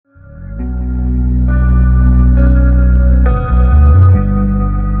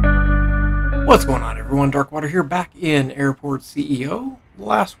What's going on, everyone? Darkwater here, back in Airport CEO.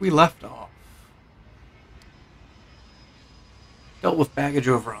 Last we left off, dealt with baggage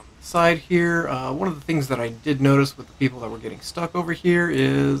over on the side here. One of the things that I did notice with the people that were getting stuck over here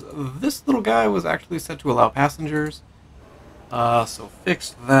is this little guy was actually set to allow passengers. So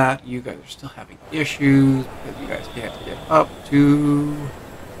fixed that. You guys are still having issues because you guys can't get up to...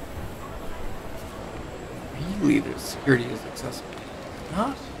 Really, the security is accessible.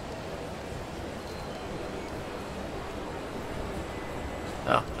 Not?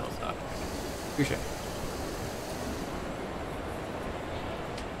 No, it's not. Touche.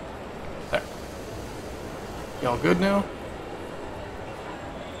 There. Y'all good now?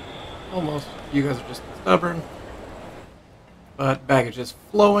 Almost. You guys are just stubborn. But baggage is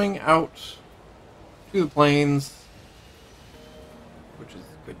flowing out to the planes, which is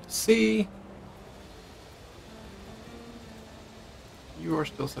good to see. You are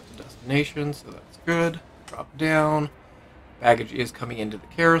still set to destination, so that's good. Drop down. Baggage is coming into the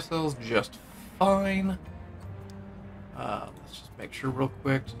carousels just fine. Let's just make sure real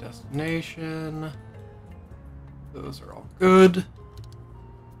quick to destination. Those are all good.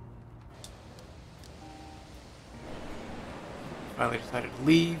 Finally decided to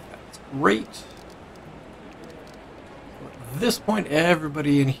leave. That's great. So at this point,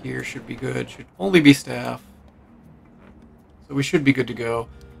 everybody in here should be good. Should only be staff. So we should be good to go.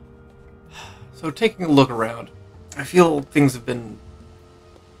 So taking a look around, I feel things have been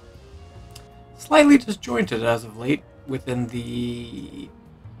slightly disjointed as of late within the...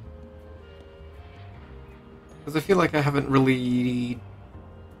 Because I feel like I haven't really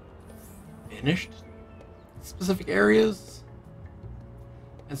finished specific areas.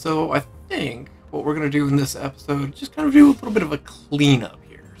 And so I think what we're going to do in this episode, just kind of do a little bit of a cleanup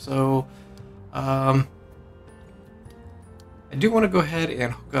here. So, I do want to go ahead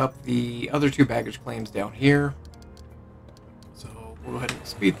and hook up the other two baggage claims down here. So we'll go ahead and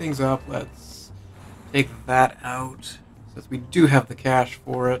speed things up. Let's take that out since we do have the cash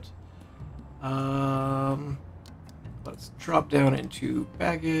for it. Let's drop down into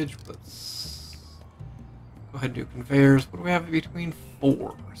baggage. Let's go ahead and do conveyors. What do we have in between?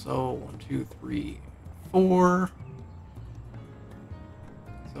 4. So 1, 2, 3, 4.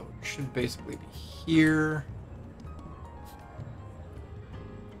 So it should basically be here.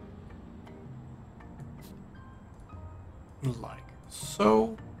 Like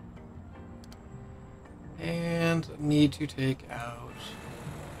so. And need to take out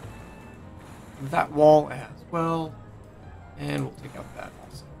that wall as well. And we'll take out that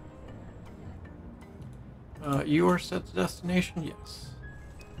also. You are set to destination? Yes.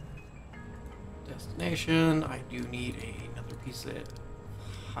 Destination. I do need another piece of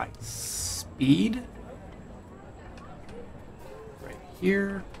high speed. Right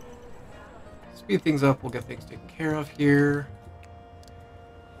here. Speed things up, we'll get things taken care of here.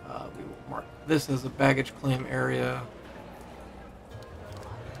 We will mark this as a baggage claim area.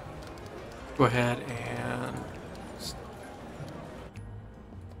 Go ahead and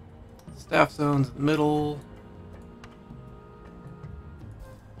staff zones in the middle.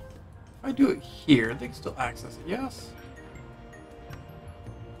 If I do it here, they can still access it, yes?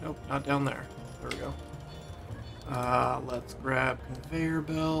 Nope, not down there. There we go. Let's grab conveyor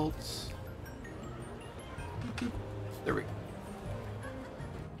belts. There we go.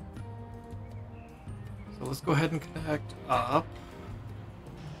 So let's go ahead and connect up.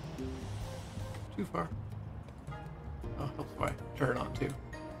 Too far. Oh, helps if I turn it on too.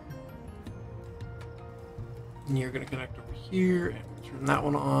 And you're going to connect over here and turn that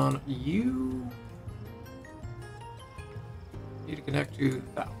one on. You need to connect to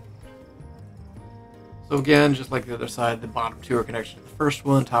that one. So again, just like the other side, the bottom 2 are connected to the first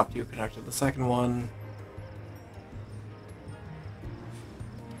one, top 2 connected to the second one.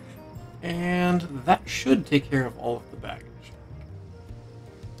 And that should take care of all of the baggage.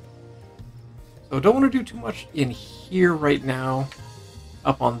 So don't want to do too much in here right now.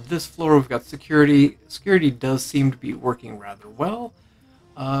 Up on this floor, we've got security. Security does seem to be working rather well.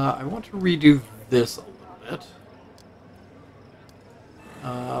 I want to redo this a little bit.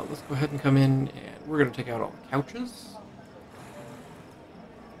 Let's go ahead and come in, and we're going to take out all the couches.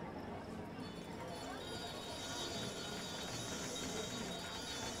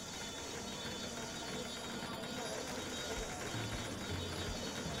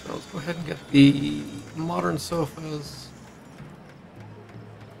 So let's go ahead and get the modern sofas.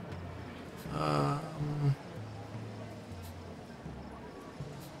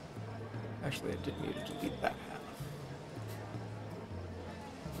 Actually, I did need to delete that half.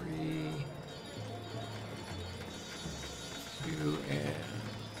 3, 2, and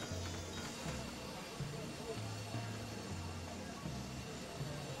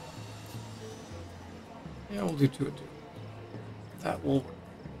Yeah, we'll do 2 and 2. That will work.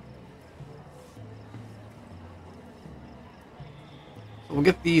 So we'll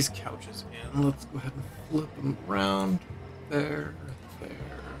get these couches in. Let's go ahead and flip them around. There, there.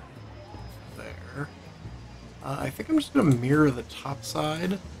 I think I'm just going to mirror the top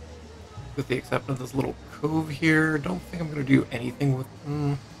side, with the exception of this little cove here. Don't think I'm going to do anything with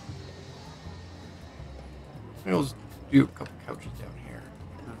them. Maybe I'll just do a couple couches down here.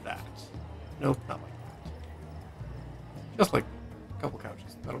 That. Nope, not like that. Just like a couple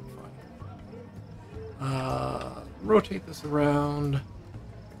couches. That'll be fine. Rotate this around.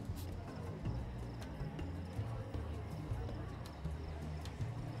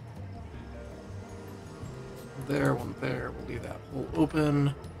 There, one there. We'll leave that hole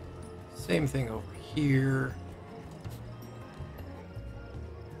open. Same thing over here.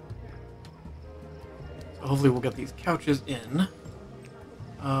 So hopefully we'll get these couches in.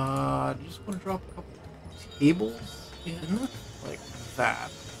 Just want to drop a couple tables in, like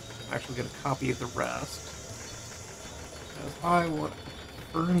that. I'm actually going to copy the rest. As I want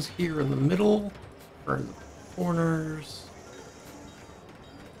ferns here in the middle, ferns in the corners.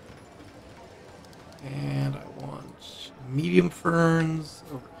 And I want medium ferns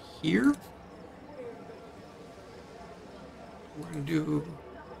over here. We're going to do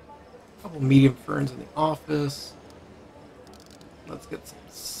a couple medium ferns in the office. Let's get some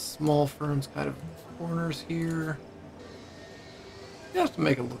small ferns kind of in the corners here. Just to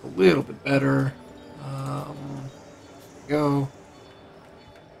make it look a little bit better. There we go.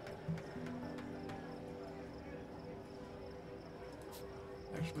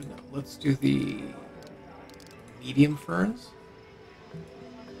 Actually, no. Let's do the medium ferns.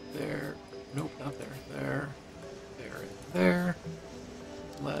 There. Nope, not there. There. There. There.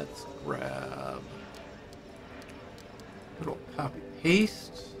 Let's grab. Good old copy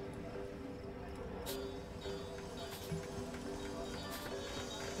paste.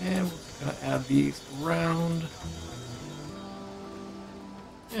 And we're just gonna add these around.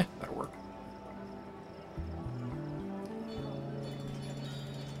 Yeah, that'll work.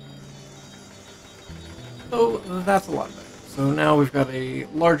 So that's a lot better. So now we've got a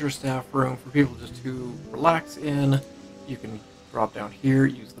larger staff room for people just to relax in. You can drop down here,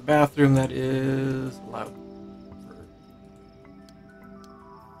 use the bathroom that is allowed for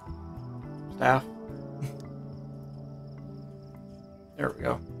staff. There we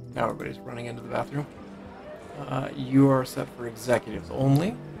go. Now everybody's running into the bathroom. You are set for executives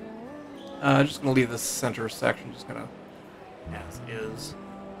only. Just going to leave this center section just kind of as is.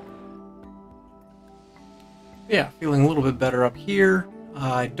 Yeah, feeling a little bit better up here.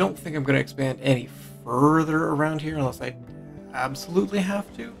 I don't think I'm going to expand any further around here unless I absolutely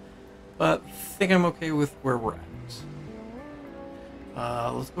have to, but I think I'm okay with where we're at.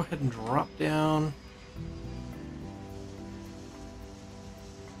 Let's go ahead and drop down.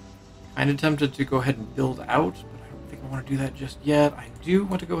 Kind of tempted to go ahead and build out, but I don't think I want to do that just yet. I do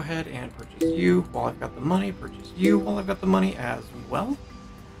want to go ahead and purchase you while I've got the money, purchase you while I've got the money as well.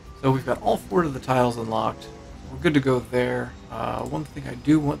 So we've got all 4 of the tiles unlocked. We're good to go there. One thing I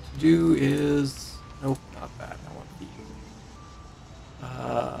do want to do is... Nope, not that. I want these.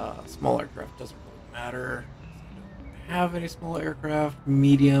 Small aircraft doesn't really matter. I don't have any small aircraft.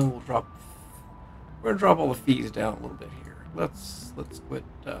 Medium, we're gonna drop all the fees down a little bit here. Let's quit.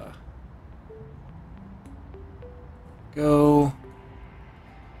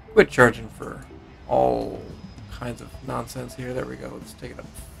 Quit charging for all kinds of nonsense here. There we go. Let's take it up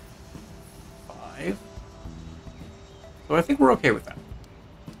 5. So I think we're okay with that.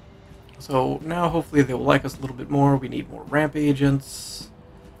 So now hopefully they will like us a little bit more. We need more ramp agents.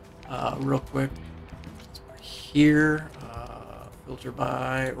 Real quick. So we're here. Filter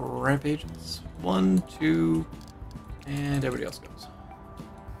by ramp agents. 1, 2, and everybody else goes.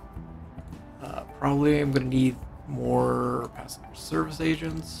 Probably I'm going to need more passenger service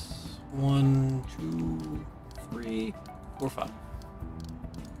agents. 1, 2, 3, 4, 5.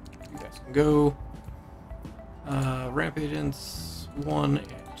 You guys can go. Ramp agents 1 and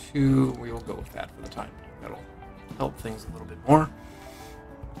 2. We will go with that for the time being. That'll help things a little bit more.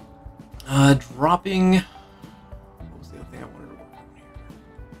 Dropping. What was the other thing I wanted to work on here?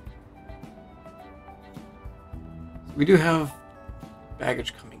 So we do have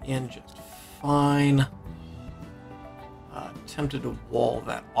baggage coming in just fine. Tempted to wall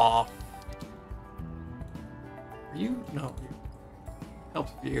that off. Are you? No.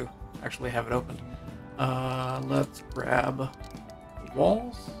 Helps if you actually have it opened. Let's grab the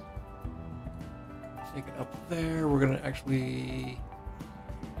walls. Take it up there. We're going to actually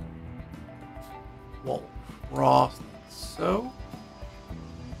wall across like so.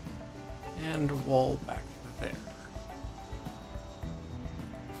 And wall back there.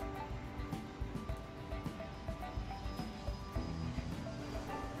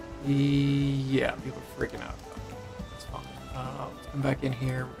 Yeah, people are freaking out about that. That's fine. Let's come back in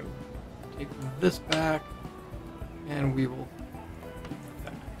here. We're going to take this back, and we will do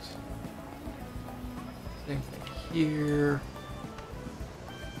that. Same thing here.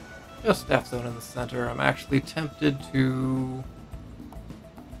 Just staff zone in the center. I'm actually tempted to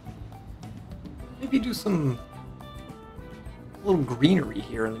maybe do some little greenery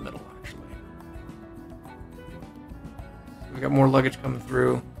here in the middle, actually. So we got more luggage coming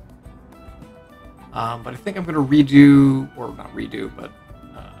through. But I think I'm going to redo, or not redo, but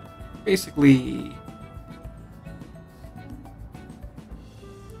basically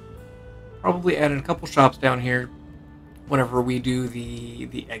probably add in a couple shops down here whenever we do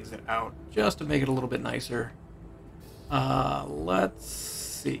the exit out, just to make it a little bit nicer. Let's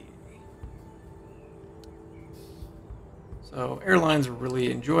see. So airlines are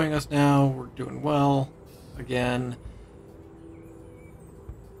really enjoying us now. We're doing well. Again,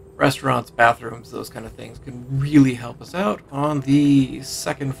 restaurants, bathrooms, those kind of things can really help us out on the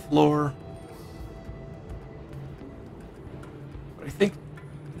second floor. But I think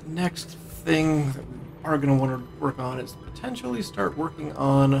the next thing that we are going to want to work on is potentially start working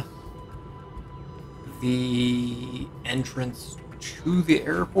on the entrance to the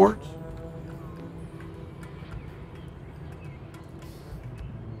airport.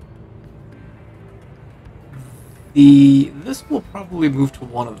 This will probably move to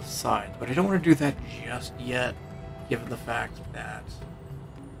one of the sides, but I don't want to do that just yet, given the fact that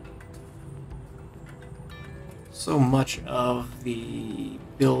so much of the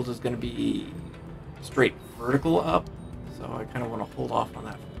build is going to be straight vertical up, so I kind of want to hold off on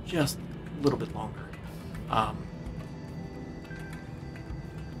that for just a little bit longer.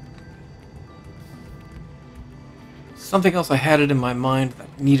 Something else I had it in my mind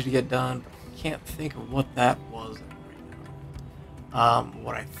that needed to get done, but I can't think of what that was right now.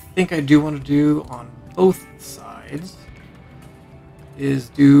 What I think I do want to do on both sides is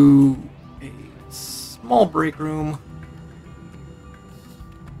do a small break room.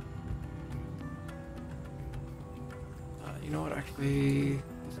 You know what, actually,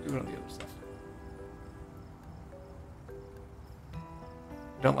 let's do it on the other side.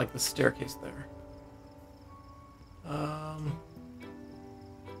 I don't like the staircase there.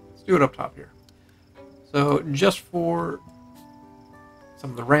 Let's do it up top here. So just for some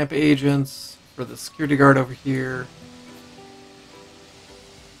of the ramp agents, for the security guard over here,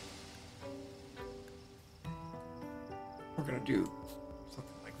 we're going to do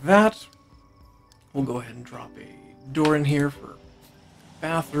something like that. We'll go ahead and drop a door in here for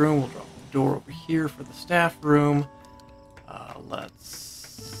bathroom. We'll drop a door over here for the staff room.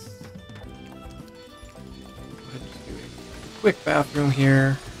 Let's go ahead and just do a quick bathroom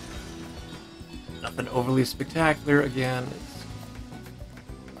here. Nothing overly spectacular. Again, it's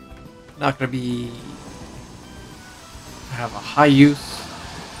not going to have a high use,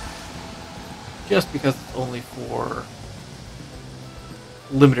 just because it's only for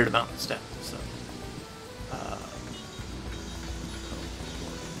limited amount of steps. So,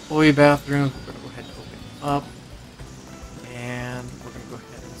 employee bathrooms, we're going to go ahead and open them up, and we're going to go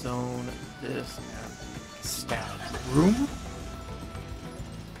ahead and zone this as staff room.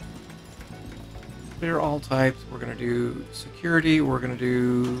 Clear all types. We're going to do security. We're going to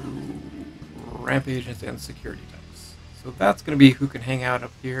do ramp agents and security types. So that's going to be who can hang out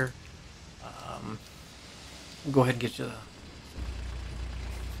up here. We'll go ahead and get you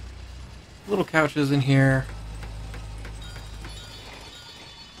little couches in here.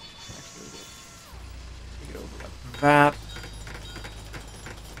 Actually, take it over like that.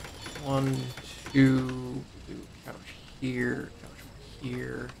 1, 2, do couch here, couch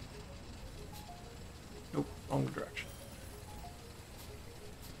here. Nope, wrong direction.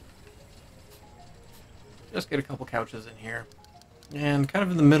 Just get a couple couches in here. And kind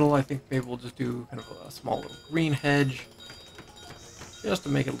of in the middle, I think maybe we'll just do kind of a small little green hedge, just to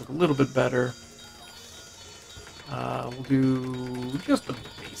make it look a little bit better. We'll do just a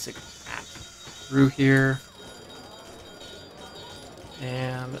basic path through here.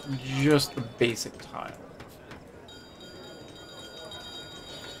 And just the basic tile.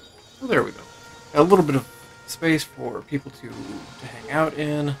 So there we go. A little bit of space for people to hang out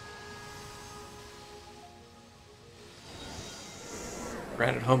in.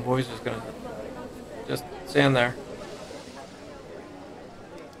 Granted, homeboy's just gonna just stand there.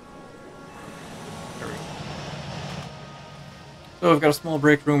 There we go. So we've got a small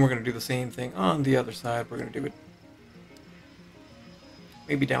break room. We're gonna do the same thing on the other side. We're gonna do it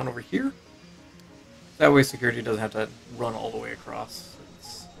maybe down over here. That way security doesn't have to run all the way across.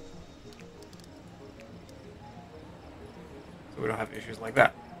 So we don't have issues like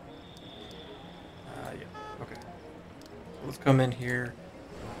that. Yeah, okay. So let's come in here.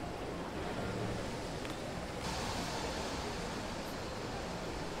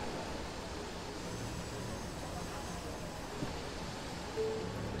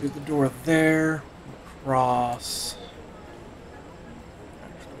 Do the door there, across.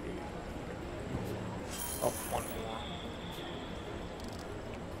 Actually, oh, one more.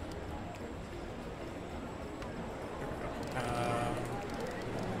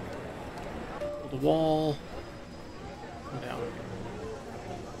 Build a wall. Come down.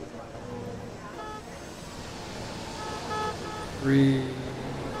 3,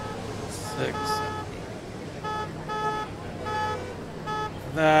 6, 7, 8.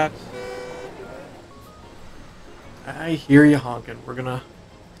 That. I hear you honking. We're gonna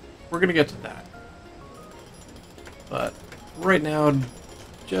get to that. But right now,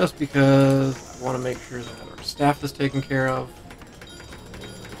 just because I want to make sure that our staff is taken care of,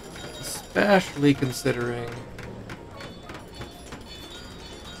 especially considering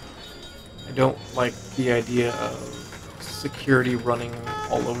I don't like the idea of security running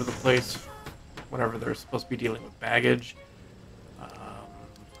all over the place whenever they're supposed to be dealing with baggage.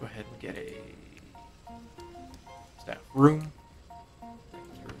 Let's go ahead and get a staff room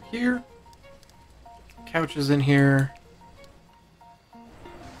through here. Couches in here.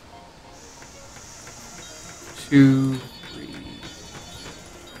 2, 3,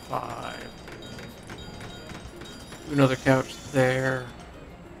 5. Another couch there.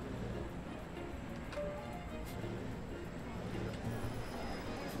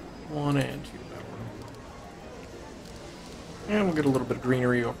 One and 2 that room. And we'll get a little bit of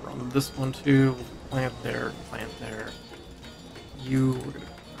greenery over on this one too. We'll plant there, plant there. We're gonna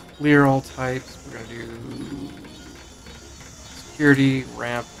clear all types. We're gonna do security,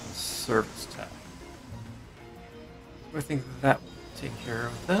 ramp, and service tab. I think that will take care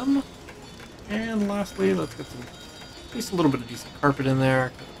of them. And lastly, let's get at least a little bit of decent carpet in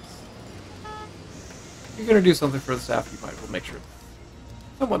there. If you're going to do something for the staff, you might as well make sure it's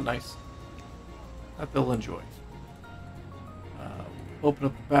somewhat nice that they'll enjoy. Open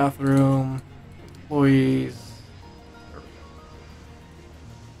up the bathroom, employees. There we go.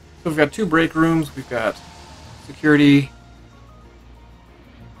 So we've got 2 break rooms. We've got security.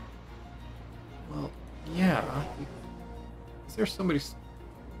 Well, yeah. Is there somebody?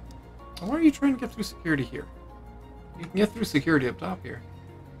 Why are you trying to get through security here? You can get through security up top here.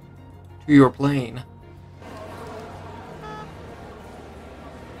 To your plane.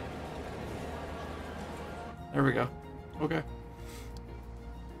 There we go. Okay.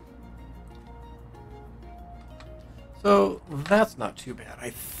 So that's not too bad. I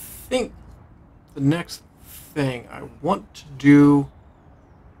think the next thing I want to do...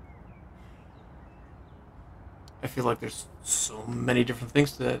 I feel like there's so many different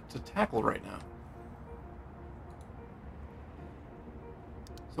things to tackle right now.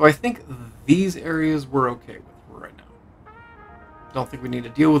 So I think these areas we're okay with for right now. Don't think we need to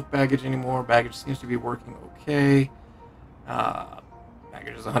deal with baggage anymore. Baggage seems to be working okay.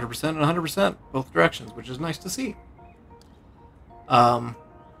 Baggage is 100% and 100% both directions, which is nice to see.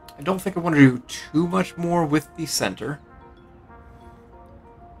 I don't think I want to do too much more with the center.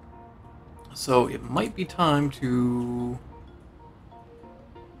 So it might be time to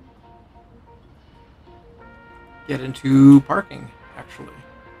get into parking, actually.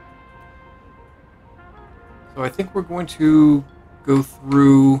 So I think we're going to go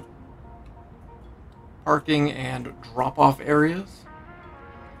through parking and drop-off areas.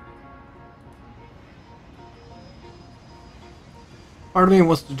 Part of me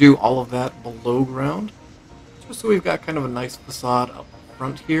wants to do all of that below ground, just so we've got kind of a nice facade up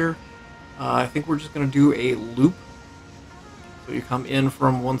front here. I think we're just going to do a loop. So you come in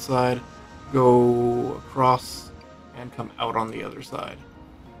from one side, go across, and come out on the other side.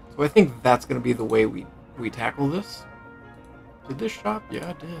 So I think that's going to be the way we tackle this. Did this shop?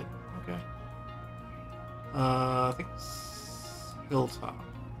 Yeah, it did. Okay. I think it's Hilltop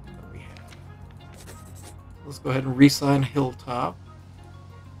that we have. Let's go ahead and re-sign Hilltop.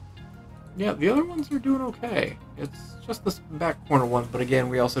 Yeah, the other ones are doing okay. It's just this back corner one, but again,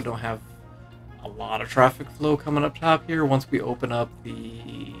 we also don't have a lot of traffic flow coming up top here. Once we open up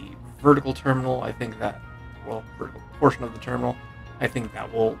the vertical terminal, I think that, well, vertical portion of the terminal, I think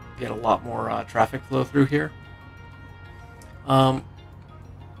that will get a lot more traffic flow through here.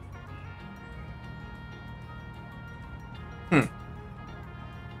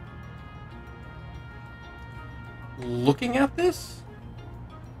 Looking at this,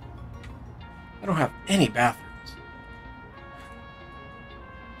 I don't have any bathrooms.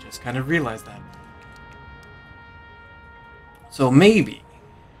 Just kind of realized that. So maybe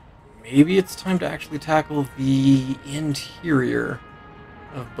it's time to actually tackle the interior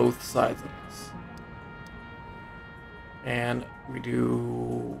of both sides of this. And we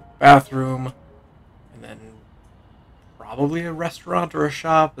do bathroom, and then probably a restaurant or a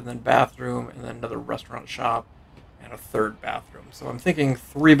shop, and then bathroom, and then another restaurant, shop, and a third bathroom. So I'm thinking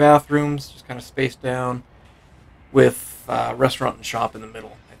 3 bathrooms, just kind of spaced down, with restaurant and shop in the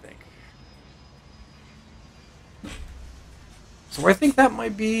middle, I think. So I think that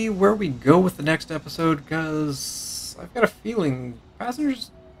might be where we go with the next episode, because I've got a feeling passengers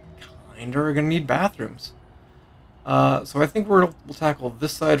kind of are going to need bathrooms. So I think we'll tackle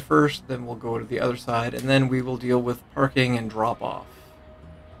this side first, then we'll go to the other side, and then we will deal with parking and drop-off.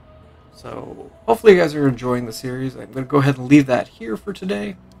 So hopefully you guys are enjoying the series. I'm going to go ahead and leave that here for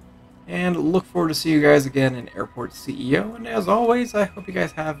today, and look forward to see you guys again in Airport CEO. And as always, I hope you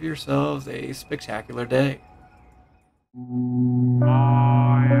guys have yourselves a spectacular day.